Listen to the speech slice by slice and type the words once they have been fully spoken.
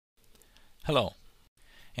Hello.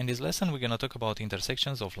 In this lesson we're going to talk about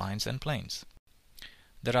intersections of lines and planes.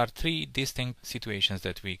 There are three distinct situations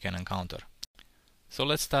that we can encounter. So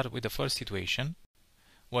let's start with the first situation,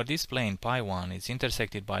 where this plane pi1 is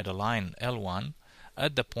intersected by the line L1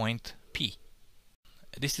 at the point P.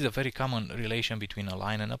 This is a very common relation between a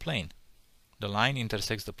line and a plane. The line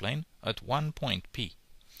intersects the plane at one point P.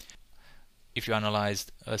 If you analyze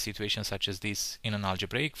a situation such as this in an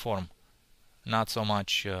algebraic form, not so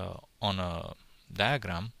much on a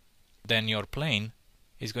diagram, then your plane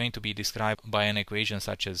is going to be described by an equation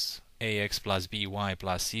such as ax plus by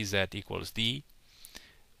plus cz equals d,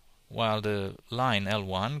 while the line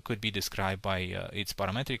L1 could be described by its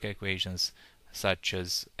parametric equations such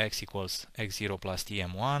as x equals x0 plus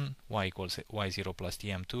tm1, y equals y0 plus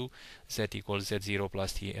tm2, z equals z0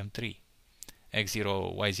 plus tm3.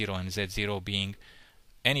 x0, y0 and z0 being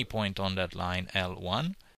any point on that line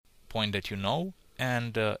L1, point that you know,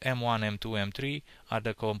 and m1, m2, m3 are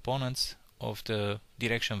the components of the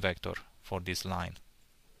direction vector for this line.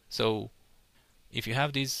 So if you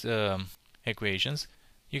have these equations,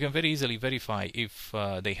 you can very easily verify if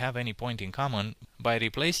they have any point in common by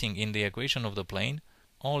replacing in the equation of the plane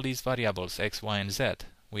all these variables x, y and z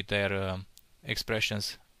with their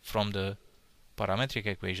expressions from the parametric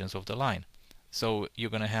equations of the line. So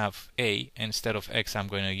you're going to have a, instead of x I'm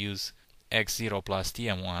going to use x0 plus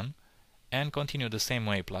tm1, and continue the same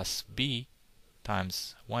way, plus b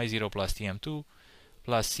times y0 plus tm2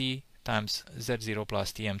 plus c times z0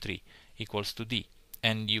 plus tm3 equals to d.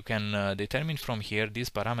 And you can determine from here this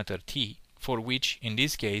parameter t, for which in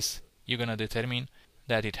this case you're going to determine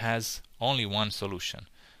that it has only one solution.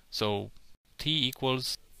 So t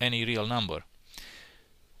equals any real number.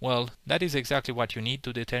 Well, that is exactly what you need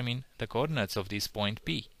to determine the coordinates of this point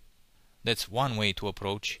P. That's one way to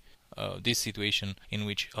approach this situation in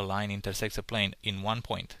which a line intersects a plane in one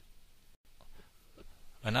point.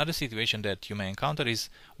 Another situation that you may encounter is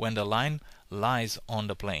when the line lies on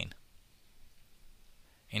the plane.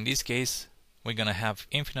 In this case, we're going to have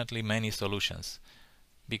infinitely many solutions,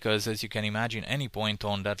 because as you can imagine, any point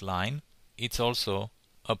on that line, it's also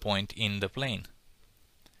a point in the plane.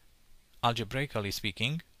 Algebraically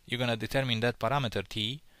speaking, you're going to determine that parameter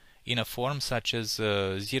t in a form such as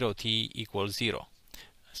 0t equals 0.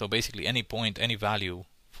 So basically any point, any value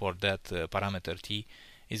for that parameter t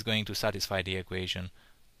is going to satisfy the equation.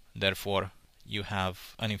 Therefore, you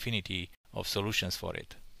have an infinity of solutions for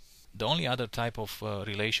it. The only other type of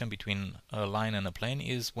relation between a line and a plane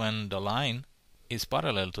is when the line is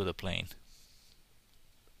parallel to the plane.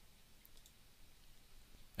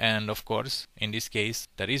 And of course, in this case,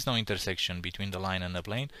 there is no intersection between the line and the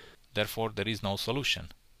plane, therefore there is no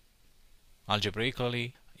solution.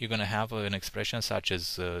 Algebraically, you're going to have an expression such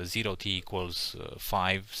as 0t equals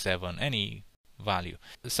 5, 7, any value.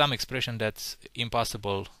 Some expression that's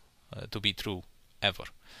impossible to be true ever.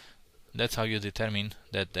 That's how you determine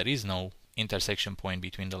that there is no intersection point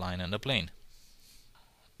between the line and the plane.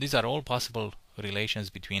 These are all possible relations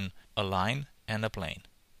between a line and a plane.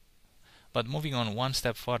 But moving on one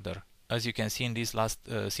step further, as you can see in this last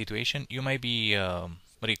situation, you may be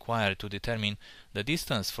required to determine the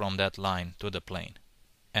distance from that line to the plane.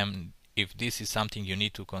 And if this is something you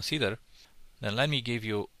need to consider, then let me give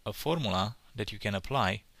you a formula that you can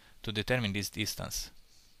apply to determine this distance.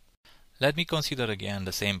 Let me consider again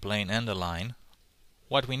the same plane and the line.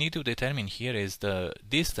 What we need to determine here is the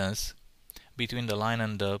distance between the line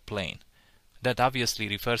and the plane. That obviously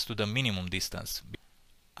refers to the minimum distance.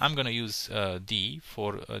 I'm going to use d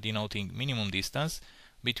for denoting minimum distance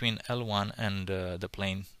between L1 and the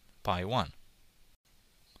plane pi1.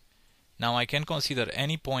 Now I can consider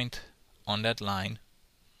any point on that line,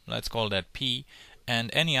 let's call that P,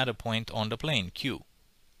 and any other point on the plane Q.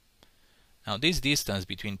 Now this distance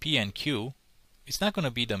between P and Q is not going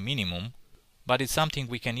to be the minimum, but it's something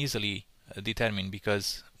we can easily determine,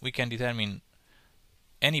 because we can determine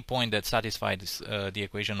any point that satisfies the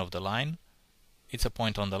equation of the line, it's a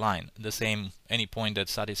point on the line. The same, any point that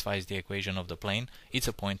satisfies the equation of the plane, it's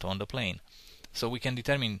a point on the plane. So we can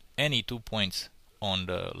determine any 2 points on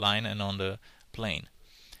the line and on the plane.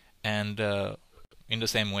 And in the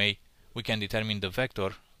same way, we can determine the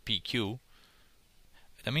vector PQ.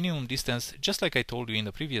 The minimum distance, just like I told you in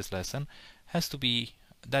the previous lesson, has to be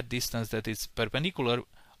that distance that is perpendicular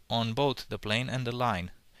on both the plane and the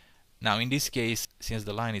line. Now in this case, since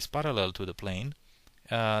the line is parallel to the plane,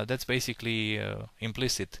 that's basically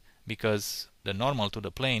implicit, because the normal to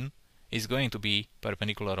the plane is going to be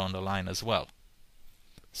perpendicular on the line as well.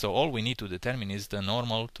 So all we need to determine is the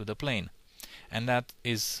normal to the plane. And that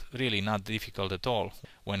is really not difficult at all.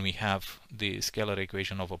 When we have the scalar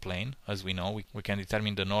equation of a plane, as we know, we can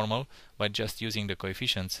determine the normal by just using the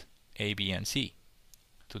coefficients a, b, and c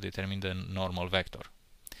to determine the normal vector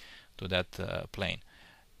to that plane.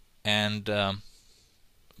 And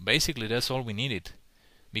basically that's all we needed,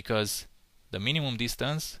 because the minimum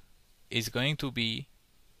distance is going to be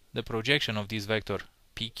the projection of this vector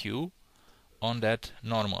PQ on that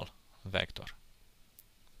normal vector.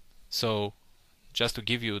 So just to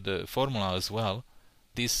give you the formula as well,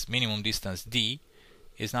 this minimum distance d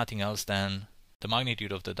is nothing else than the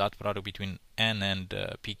magnitude of the dot product between n and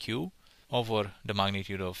PQ over the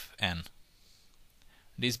magnitude of n.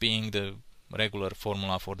 This being the regular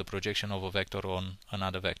formula for the projection of a vector on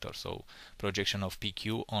another vector, so projection of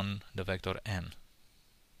PQ on the vector n.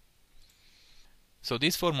 So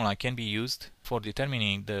this formula can be used for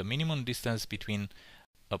determining the minimum distance between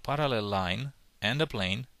a parallel line and a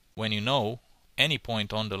plane when you know any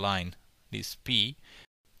point on the line, this P,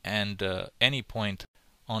 and any point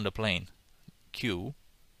on the plane, Q,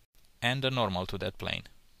 and the normal to that plane.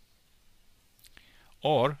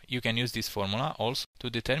 Or you can use this formula also to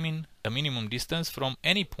determine a minimum distance from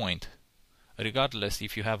any point, regardless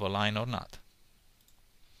if you have a line or not.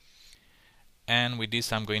 And with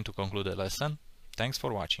this I'm going to conclude the lesson. Thanks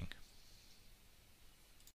for watching.